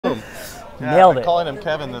Yeah, Nailed I've been it. calling him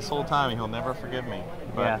Kevin this whole time, and he'll never forgive me.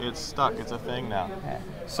 But Yeah. it's stuck. It's a thing now. Yeah.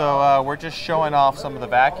 So we're just showing off some of the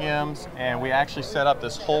vacuums, and we actually set up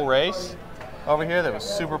this whole race over here that was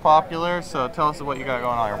super popular. So tell us what you got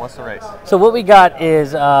going on here. What's the race? So what we got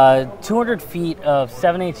is 200 feet of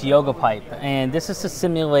 7/8 yoga pipe, and this is to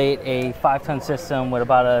simulate a 5-ton system with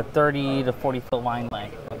about a 30 to 40 foot line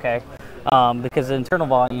length, okay? Because the internal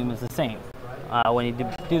volume is the same when you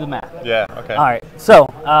do the math. Yeah, okay. All right, so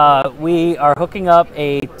we are hooking up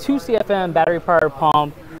a 2 CFM battery powered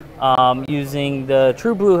pump using the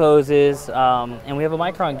True Blue hoses, and we have a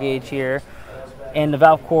micron gauge here, and the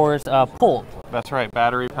valve core is pulled. That's right,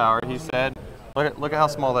 battery powered, he said. Look at how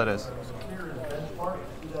small that is.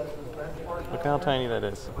 Look how tiny that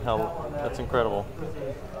is. That's incredible.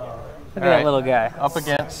 Look at that little guy.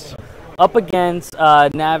 Up against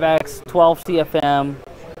NAVAC's 12 CFM,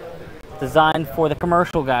 designed for the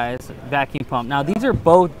commercial guys, vacuum pump. Now these are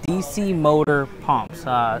both DC motor pumps,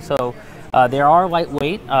 so they are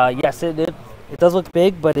lightweight. Yes, it does look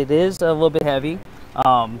big, but it is a little bit heavy,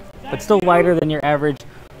 but still lighter than your average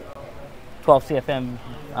 12 CFM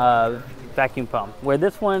vacuum pump. Where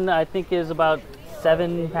this one I think is about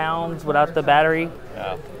 7 pounds without the battery.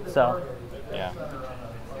 Yeah. So. Yeah.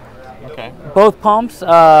 Okay. Both pumps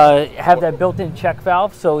have that built-in check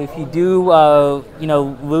valve, so if you do,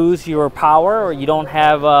 lose your power, or you don't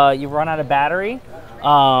have, you run out of battery,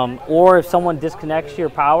 or if someone disconnects your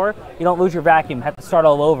power, you don't lose your vacuum. You have to start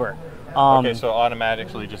all over. Okay, so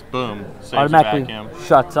automatically just boom, saves automatically the vacuum,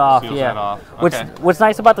 shuts off. seals Yeah. it off. Okay. What's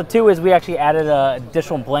nice about the 2 is we actually added an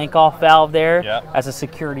additional blank-off valve there Yep. as a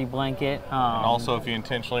security blanket. And also, if you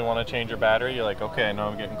intentionally want to change your battery, you're like, okay, I know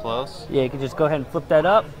I'm getting close. Yeah, you can just go ahead and flip that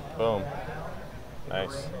up. Boom.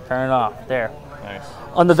 Nice. Turn it off. There. Nice.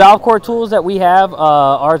 On the valve core tools that we have,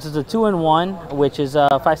 ours is a 2-in-1, which is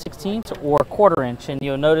 5/16 or 1/4 inch, and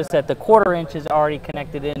you'll notice that the 1/4 inch is already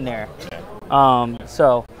connected in there.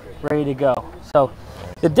 So ready to go. So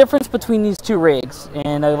the difference between these 2 rigs,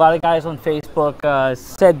 and a lot of guys on Facebook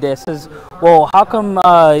said this, is, well, how come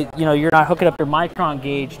you're not hooking up your micron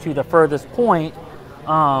gauge to the furthest point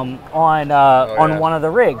on one of the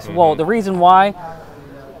rigs? Mm-hmm. Well, the reason why.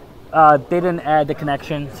 They didn't add the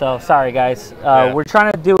connection, so sorry guys. We're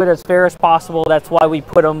trying to do it as fair as possible. That's why we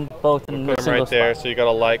put them both in a single right there, spot. so you got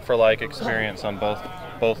a like-for-like experience on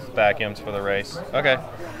both vacuums for the race. Okay.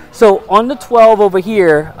 So on the 12 over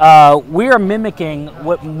here, we are mimicking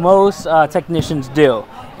what most technicians do,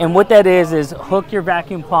 and what that is hook your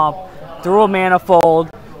vacuum pump through a manifold,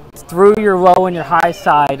 through your low and your high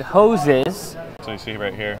side hoses. So you see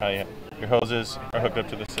right here how your hoses are hooked up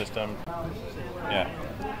to the system. Yeah.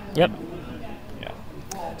 Yep. Yeah.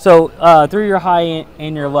 So through your high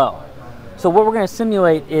and your low. So what we're going to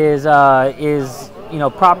simulate is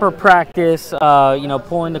proper practice.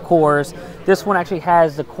 Pulling the cores. This one actually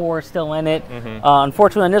has the core still in it. Mm-hmm.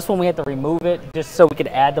 Unfortunately, on this one we had to remove it just so we could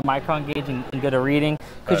add the micron gauge and get a reading.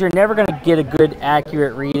 Because you're never going to get a good,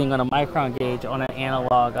 accurate reading on a micron gauge on an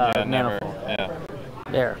analog manifold. Yeah.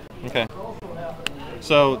 There. Okay.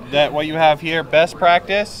 So what you have here, best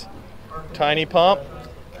practice, tiny pump.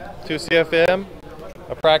 2 CFM,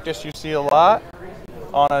 a practice you see a lot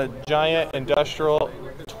on a giant industrial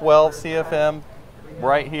 12 CFM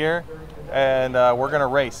right here, and we're going to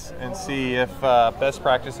race and see if best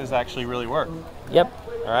practices actually really work. Yep.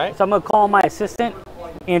 All right. So I'm going to call my assistant,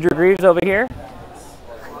 Andrew Greaves, over here.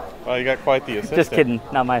 Well, you got quite the assistant. Just kidding,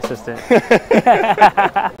 not my assistant.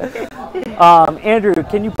 Andrew,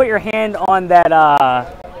 can you put your hand on that?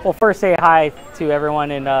 Well, first say hi to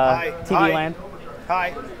everyone in TV land.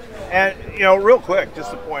 Hi. And, real quick,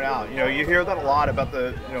 just to point out, you hear that a lot about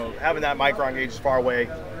having that micron gauge far away.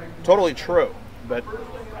 Totally true. But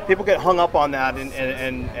people get hung up on that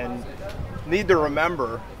and need to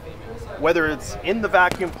remember whether it's in the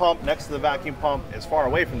vacuum pump, next to the vacuum pump, as far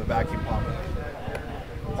away from the vacuum pump.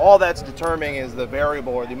 All that's determining is the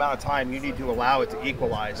variable or the amount of time you need to allow it to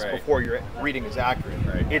equalize before your reading is accurate.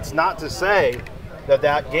 Right. It's not to say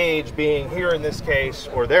that gauge being here in this case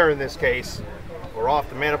or there in this case or off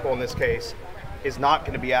the manifold in this case is not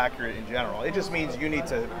going to be accurate in general. It just means you need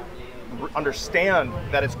to understand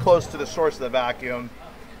that it's close to the source of the vacuum,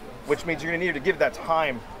 which means you're going to need to give that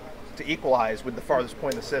time to equalize with the farthest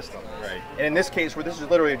point of the system. Right. And in this case, where this is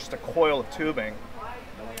literally just a coil of tubing,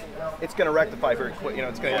 it's going to rectify very quick.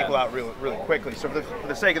 It's going to equal out really, really quickly. So for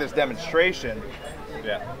the sake of this demonstration,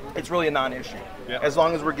 it's really a non-issue. Yeah. As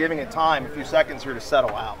long as we're giving it time, a few seconds here to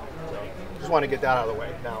settle out. So just want to get that out of the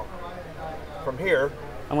way. Now, from here,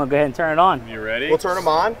 I'm going to go ahead and turn it on. You ready? We'll turn them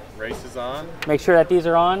on. Race is on. Make sure that these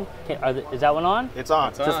are on. Is that one on? It's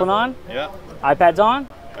on. This one on? Yeah. iPad's on?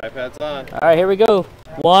 iPad's on. All right, here we go.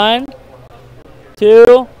 1,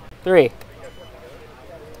 2, 3.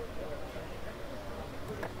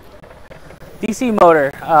 DC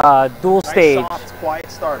motor, dual stage. Nice, soft,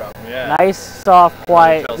 quiet startup. Yeah. Nice, soft,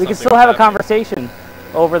 quiet. tell We can something still have a was happening. conversation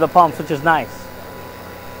over the pumps, which is nice.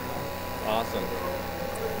 Awesome.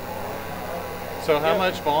 So how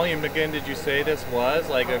much volume again did you say this was?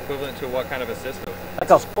 Like equivalent to what kind of a system? Let's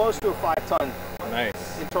go. It's close to a 5-ton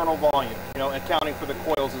Nice. internal volume, you know, accounting for the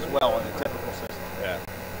coils as well in the typical system. Yeah.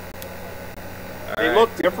 All They right.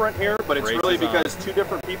 look different here, but it's Race really is on. because two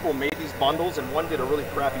different people made these bundles and one did a really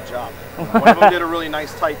crappy job. One of them did a really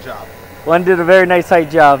nice tight job. One did a very nice tight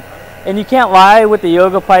job. And you can't lie with the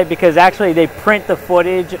yoga pipe because actually they print the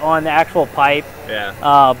footage on the actual pipe. Yeah.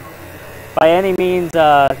 By any means,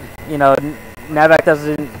 you know, NAVAC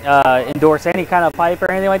doesn't endorse any kind of pipe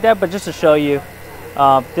or anything like that, but just to show you,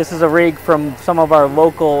 this is a rig from some of our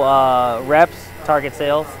local reps, Target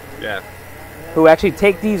Sales, Yeah. who actually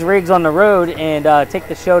take these rigs on the road and take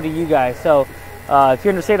the show to you guys. So if you're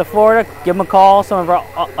in the state of Florida, give them a call. Some of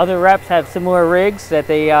our other reps have similar rigs that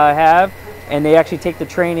they have, and they actually take the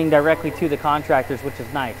training directly to the contractors, which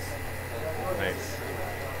is nice. Nice.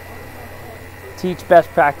 Teach best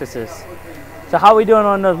practices. So how are we doing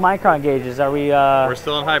on those micron gauges? Are we We're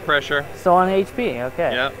still in high pressure. still on HP?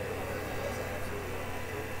 Okay. Yep.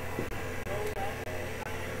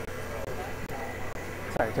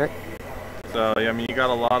 Sorry, Dirk. So I mean, you got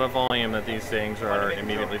a lot of volume that these things are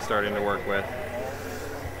immediately starting to work with.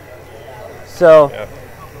 So Yep.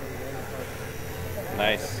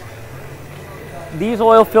 Nice. these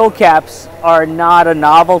oil fill caps are not a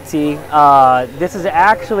novelty. This is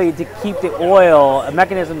actually to keep the oil, a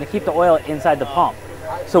mechanism to keep the oil inside the pump.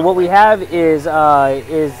 So what we have is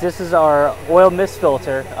this is our oil mist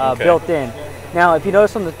filter Okay. built in. Now, if you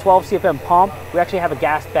notice on the 12 CFM pump, we actually have a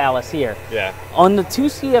gas ballast here. Yeah. On the 2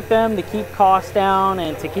 CFM, to keep costs down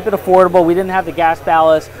and to keep it affordable, we didn't have the gas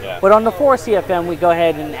ballast. Yeah. But on the 4 CFM, we go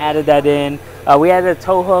ahead and added that in. We added a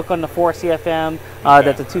tow hook on the 4 CFM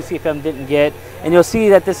that the 2 CFM didn't get. And you'll see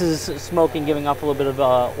that this is smoking, giving off a little bit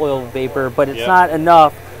of oil vapor, but it's Yep. not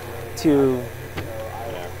enough to,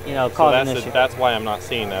 you know, So cause an issue. that's why I'm not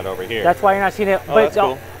seeing that over here. That's why you're not seeing it. Oh, But that's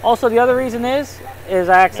cool. also the other reason is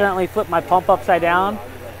I accidentally flipped my pump upside down,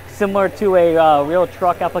 similar to a real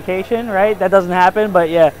truck application, right? That doesn't happen, but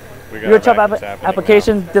yeah. We got Real a truck vacuums happening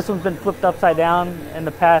application, this one's been flipped upside down in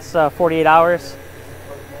the past 48 hours.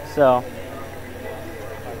 So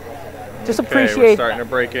just Okay, we're appreciate starting to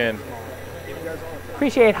break in.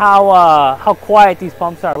 how quiet these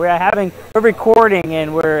pumps are. We're recording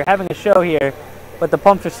and we're having a show here, but the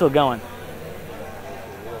pumps are still going.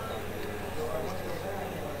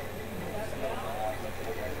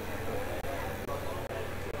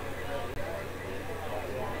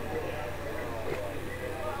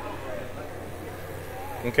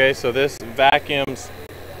 Okay, so this vacuums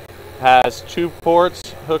has 2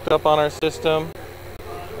 ports hooked up on our system,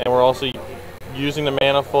 and we're also using the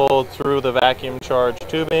manifold through the vacuum charge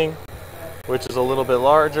tubing, which is a little bit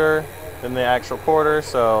larger than the actual quarter.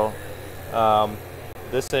 So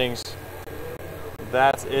this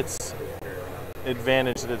that's its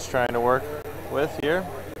advantage that it's trying to work with here.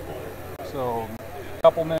 So, a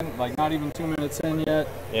couple minutes, like not even 2 minutes in yet.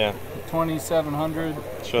 Yeah, 2,700,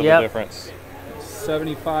 show Yep. the difference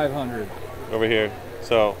 7,500. over here.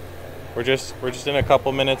 So we're just in a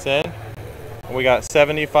couple minutes in. We got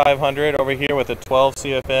 7,500 over here with a 12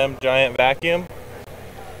 CFM giant vacuum.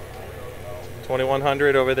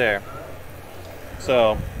 2,100 over there.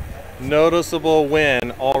 So noticeable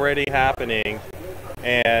win already happening.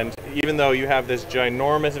 And even though you have this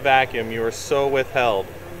ginormous vacuum, you are so withheld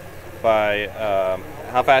by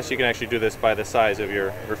how fast you can actually do this by the size of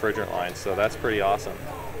your refrigerant lines. So that's pretty awesome.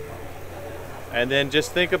 And then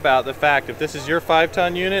just think about the fact, if this is your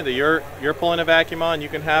 5-ton unit that you're pulling a vacuum on, you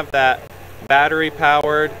can have that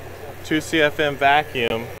battery-powered 2 CFM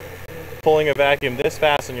vacuum pulling a vacuum this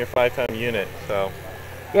fast in your 5-ton unit. So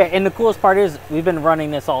Yeah, and the coolest part is we've been running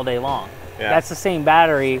this all day long. Yeah. That's the same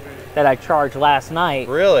battery that I charged last night.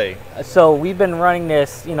 really, So we've been running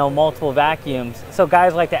this, you know, multiple vacuums. So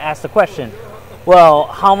guys like to ask the question, well,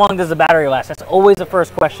 how long does the battery last? That's always the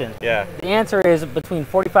first question. yeah, The answer is between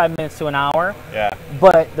 45 minutes to an hour. yeah.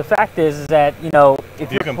 But the fact is that, you know,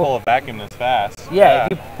 If you can pull a vacuum this fast, if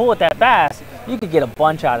you pull it that fast, you could get a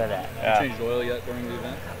bunch out of that. yeah. Changed oil yet during the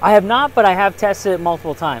event? I have not, but I have tested it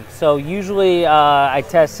multiple times. So usually I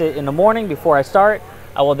test it in the morning before I start.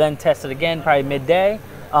 I will then test it again, probably midday.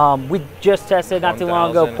 We just tested not too long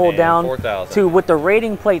ago, 1,000 pulled and down 4,000. to what the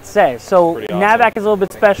rating plate says. So Pretty awesome. NAVAC is a little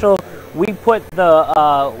bit special. We put the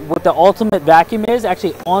what the ultimate vacuum is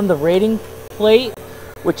actually on the rating plate,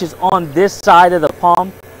 which is on this side of the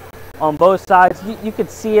pump. on both sides. You could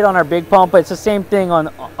see it on our big pump, but it's the same thing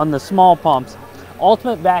on the small pumps.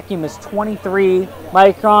 Ultimate vacuum is 23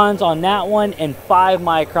 microns on that one and 5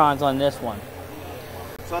 microns on this one.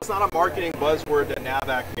 So it's not a marketing buzzword that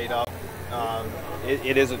NAVAC made up.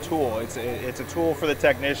 It is a tool. It's a tool for the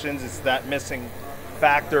technicians. It's that missing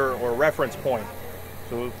factor or reference point.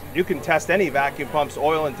 So you can test any vacuum pump's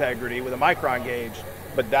oil integrity with a micron gauge,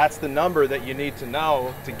 but that's the number that you need to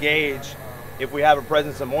know to gauge if we have a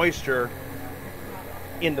presence of moisture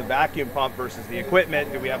in the vacuum pump versus the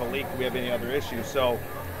equipment. Do we have a leak? Do we have any other issues? So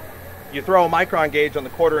you throw a micron gauge on the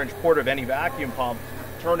 1/4-inch port of any vacuum pump,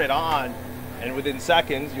 turn it on, and within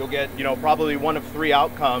seconds you'll get, you know, probably one of 3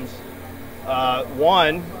 outcomes.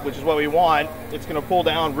 One, which is what we want, it's going to pull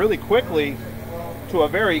down really quickly to a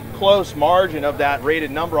very close margin of that rated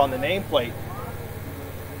number on the nameplate,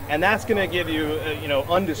 and that's going to give you, you know,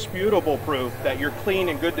 undisputable proof that you're clean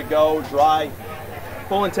and good to go, dry,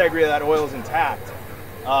 full integrity of that oil is intact,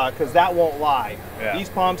 because that won't lie. Yeah. These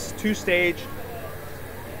pumps, 2-stage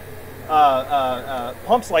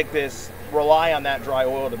pumps like this rely on that dry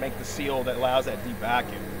oil to make the seal that allows that deep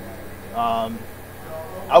vacuum.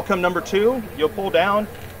 Outcome number 2, you'll pull down,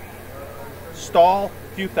 stall,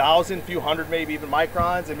 few thousand, few hundred, maybe even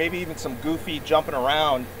microns, and maybe even some goofy jumping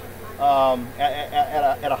around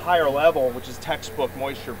at a higher level, which is textbook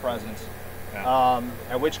moisture presence. Yeah.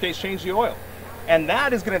 In which case, change the oil. And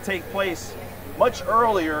that is going to take place much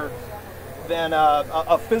earlier than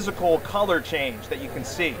a physical color change that you can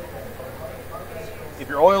see. If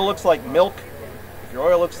your oil looks like milk, if your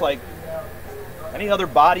oil looks like any other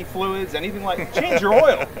body fluids, anything like, change your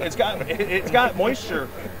oil. It's got moisture.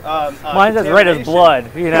 Mine's as red as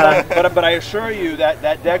blood, you know. But I assure you that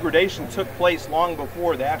degradation took place long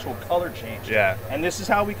before the actual color change. Yeah. And this is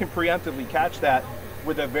how we can preemptively catch that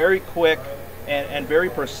with a very quick and very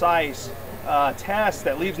precise test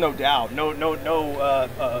that leaves no doubt, no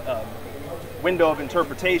window of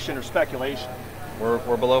interpretation or speculation.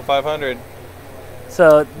 We're below 500.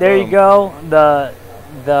 So there you go.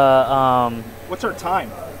 What's our time?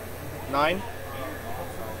 9?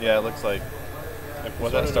 Yeah, it looks like.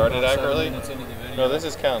 Was that started accurately? No, this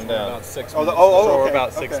is counting down. About 6 Oh, minutes. So okay. we're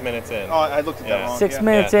about 6 minutes in. Oh, I looked at that wrong. 6 yeah.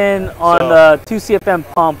 minutes Yeah. in on So- the 2 CFM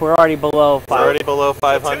pump, we're already below 5. We're already below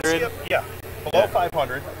 500. Yeah, below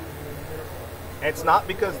 500. And it's not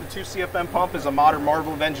because the 2 CFM pump is a modern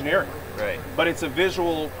marvel of engineering, Right. but it's a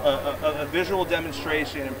visual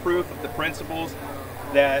demonstration and proof of the principles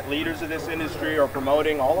that leaders of this industry are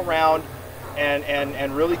promoting all around,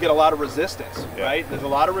 and really get a lot of resistance. Yeah. Right? There's a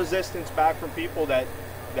lot of resistance back from people that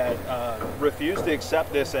refuse to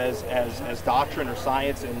accept this as doctrine or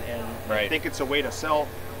science, and Right. think it's a way to sell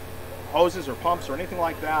hoses or pumps or anything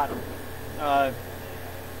like that.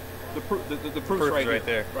 The proof's right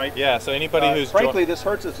there. right? Yeah, so anybody who's frankly, this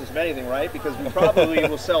hurts us as anything, right? Because we probably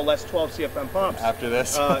will sell less 12 CFM pumps. after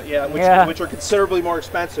this. Which are considerably more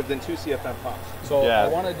expensive than 2 CFM pumps. So Yeah. I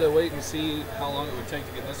wanted to wait and see how long it would take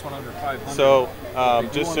to get this one under 500. So We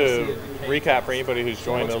do just want to see to it decay. recap for anybody who's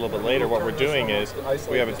joined a little bit later, what we're doing is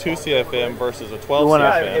we have a 2 CFM versus a 12 We wanna-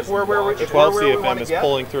 Yeah, CFM. if we're where we, The if 12 we're where we CFM want is to get.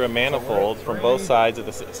 pulling through a manifold from both sides of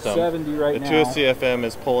the system. 70 right the now. 2 CFM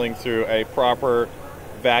is pulling through a proper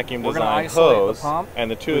vacuum We're gonna design isolate the hose, pump.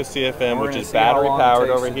 and the 2 CFM, We're which gonna is see how battery long it powered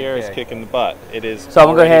takes over to here, is decay. kicking the butt. It is So I'm gonna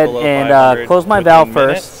go already ahead below and 500 close my within valve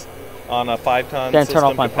minutes first. on a 5-ton Then turn system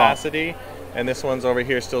off my pump. capacity, and this one's over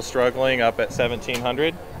here still struggling up at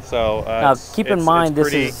 1700. So Now it's- keep in it's mind this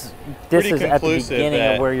pretty- is pretty at the conclusive beginning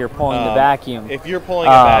that, of where you're pulling the um, vacuum. If you're pulling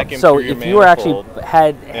a vacuum so through your if you were actually manifold,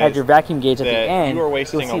 had your vacuum gauge at the that end, you are you'll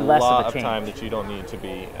wasting see a less lot of a of change. time that you don't need to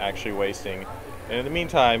be actually wasting. And in the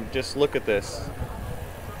meantime, just look at this.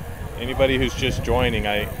 Anybody who's just joining,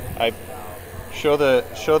 I show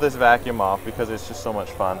this vacuum off because it's just so much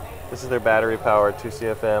fun. This is their battery powered 2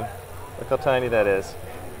 CFM. Look how tiny that is.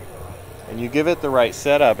 And you give it the right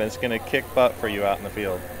setup and it's going to kick butt for you out in the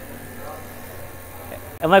field.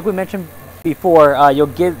 And like we mentioned before, you'll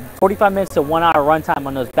get 45 minutes to 1 hour runtime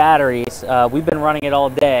on those batteries. We've been running it all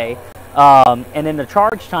day. And then the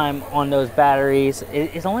charge time on those batteries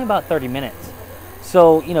is only about 30 minutes.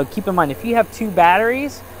 So, you know, keep in mind, if you have 2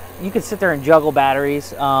 batteries, you could sit there and juggle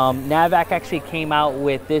batteries. NAVAC actually came out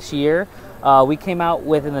with this year, we came out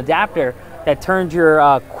with an adapter that turns your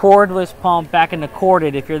cordless pump back into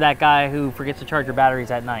corded if you're that guy who forgets to charge your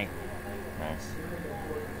batteries at night. Nice.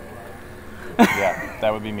 Yeah,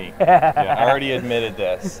 that would be me. Yeah, I already admitted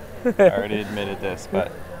this. But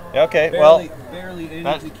yeah, okay. barely any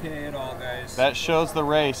that- decay at all, guys. That shows the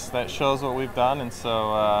race. That shows what we've done, and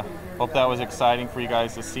so hope that was exciting for you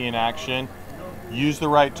guys to see in action. Use the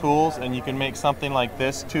right tools, and you can make something like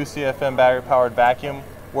this 2 CFM battery-powered vacuum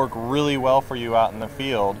work really well for you out in the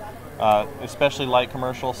field, especially light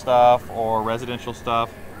commercial stuff or residential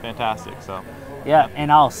stuff. Fantastic. So Yeah,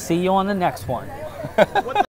 and I'll see you on the next one.